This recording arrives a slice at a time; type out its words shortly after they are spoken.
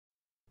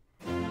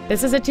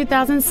This is a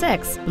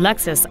 2006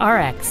 Lexus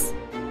RX.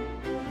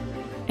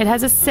 It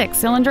has a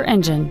 6-cylinder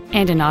engine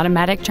and an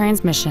automatic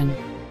transmission.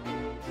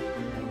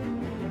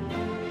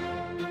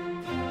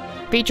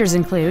 Features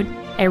include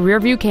a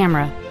rear-view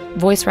camera,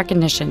 voice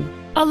recognition,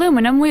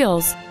 aluminum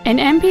wheels, an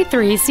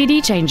MP3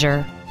 CD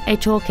changer, a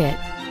toolkit,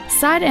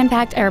 side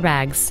impact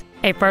airbags,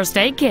 a first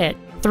aid kit,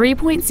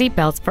 3-point seat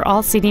belts for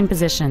all seating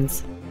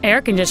positions,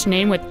 air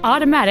conditioning with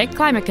automatic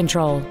climate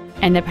control,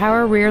 and the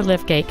power rear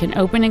liftgate can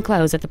open and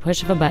close at the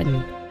push of a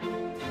button.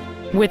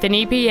 With an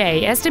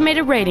EPA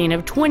estimated rating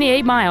of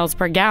 28 miles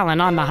per gallon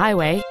on the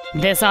highway,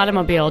 this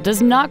automobile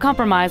does not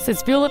compromise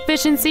its fuel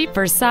efficiency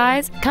for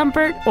size,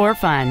 comfort, or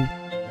fun.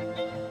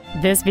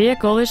 This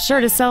vehicle is sure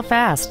to sell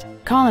fast.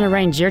 Call and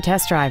arrange your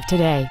test drive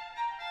today.